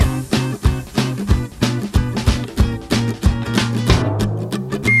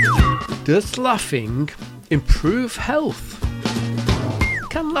Does laughing improve health?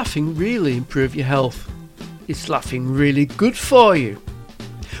 Can laughing really improve your health? Is laughing really good for you?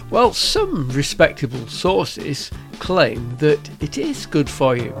 Well, some respectable sources claim that it is good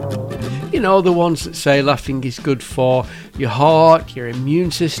for you. You know, the ones that say laughing is good for your heart, your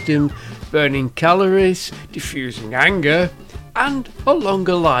immune system, burning calories, diffusing anger, and a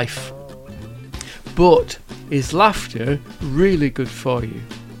longer life. But is laughter really good for you?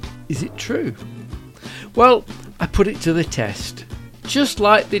 Is it true? Well, I put it to the test, just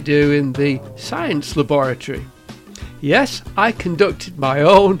like they do in the science laboratory. Yes, I conducted my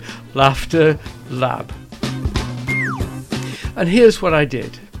own laughter lab. And here's what I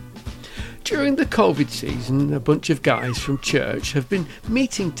did. During the COVID season, a bunch of guys from church have been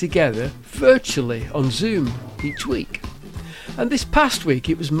meeting together virtually on Zoom each week. And this past week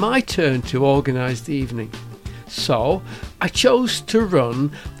it was my turn to organise the evening. So I chose to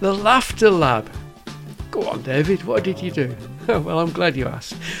run the Laughter Lab. Go on, David, what did you do? Well, I'm glad you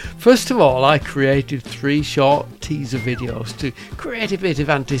asked. First of all, I created 3 short teaser videos to create a bit of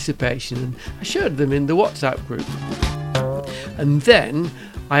anticipation, and I shared them in the WhatsApp group. And then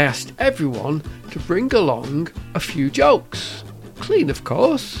I asked everyone to bring along a few jokes, clean of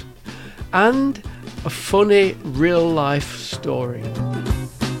course, and a funny real-life story.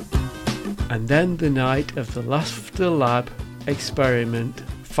 And then the night of the Laughter Lab experiment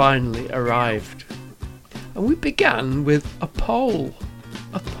finally arrived. And we began with a poll.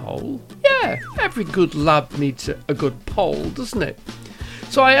 A poll? Yeah, every good lab needs a good poll, doesn't it?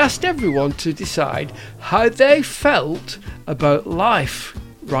 So I asked everyone to decide how they felt about life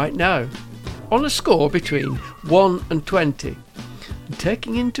right now, on a score between 1 and 20, and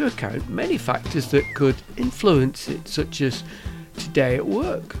taking into account many factors that could influence it, such as today at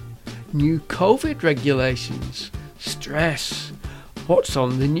work, new COVID regulations, stress, what's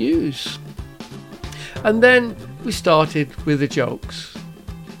on the news. And then we started with the jokes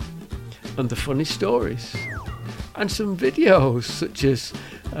and the funny stories and some videos, such as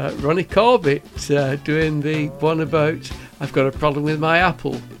Ronnie Corbett doing the one about I've got a problem with my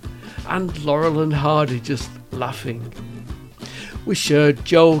apple, and Laurel and Hardy just laughing. We shared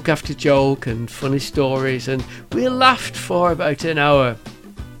joke after joke and funny stories, and we laughed for about an hour.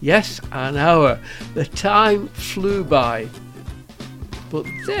 Yes, an hour. The time flew by. But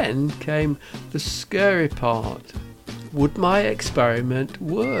then came the scary part. Would my experiment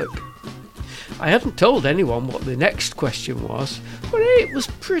work? I hadn't told anyone what the next question was, but it was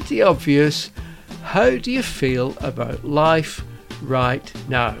pretty obvious. How do you feel about life right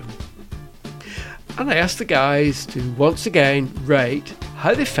now? And I asked the guys to once again rate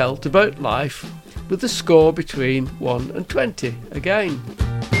how they felt about life with a score between 1 and 20 again.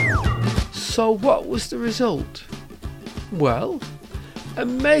 So what was the result? Well,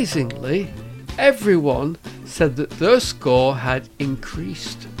 amazingly, everyone said that their score had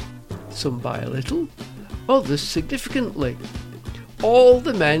increased, some by a little, others significantly. All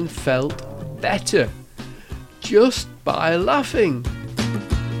the men felt better just by laughing.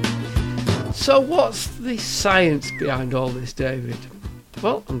 So what's the science behind all this, David?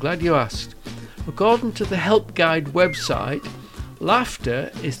 Well, I'm glad you asked. According to the Help Guide website,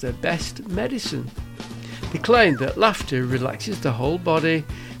 laughter is the best medicine. They claim that laughter relaxes the whole body,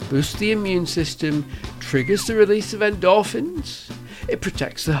 boosts the immune system, triggers the release of endorphins, it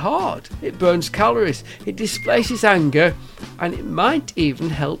protects the heart, it burns calories, it displaces anger, and it might even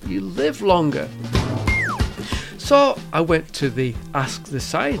help you live longer. So I went to the Ask the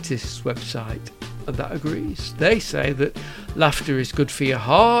Scientists website, and that agrees. They say that laughter is good for your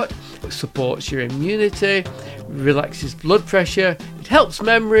heart, it supports your immunity, relaxes blood pressure, it helps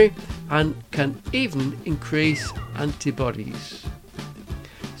memory, and can even increase antibodies.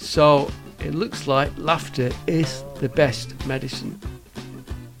 So it looks like laughter is the best medicine.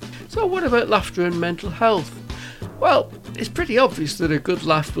 So what about laughter and mental health? Well, it's pretty obvious that a good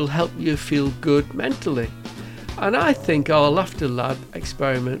laugh will help you feel good mentally. And I think our Laughter Lab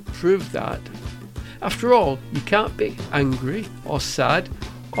experiment proved that. After all, you can't be angry or sad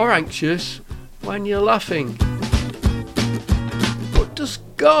or anxious when you're laughing. But does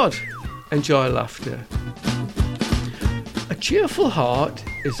God enjoy laughter? A cheerful heart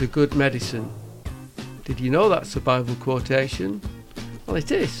is a good medicine. Did you know that's a Bible quotation? Well,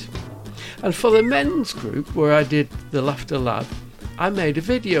 it is. And for the men's group where I did the Laughter Lab, I made a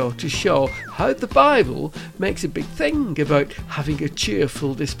video to show how the Bible makes a big thing about having a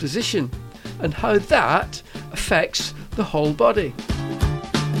cheerful disposition and how that affects the whole body.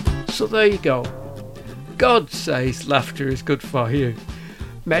 So there you go. God says laughter is good for you.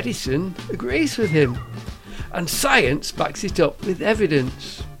 Medicine agrees with him. And science backs it up with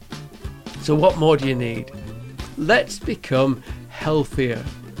evidence. So what more do you need? Let's become healthier.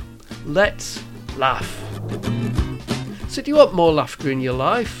 Let's laugh. So do you want more laughter in your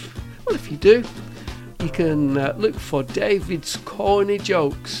life? Well, if you do, you can look for David's Corny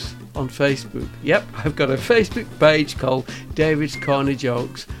Jokes on Facebook. Yep, I've got a Facebook page called David's Corny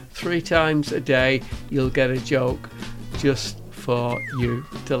Jokes. 3 times a day you'll get a joke just for you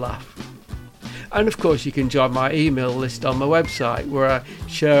to laugh. And of course you can join my email list on my website, where I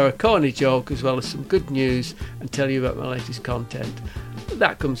share a corny joke as well as some good news and tell you about my latest content.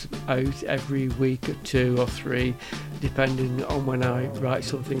 That comes out every week or 2 or 3, depending on when I write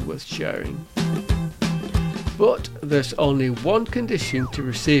something worth sharing. But there's only one condition to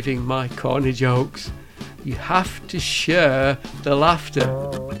receiving my corny jokes. You have to share the laughter.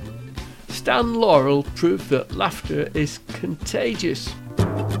 Stan Laurel proved that laughter is contagious.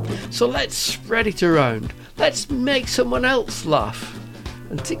 So let's spread it around. Let's make someone else laugh.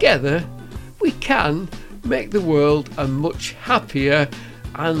 And together we can make the world a much happier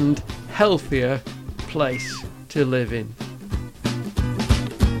and healthier place to live in.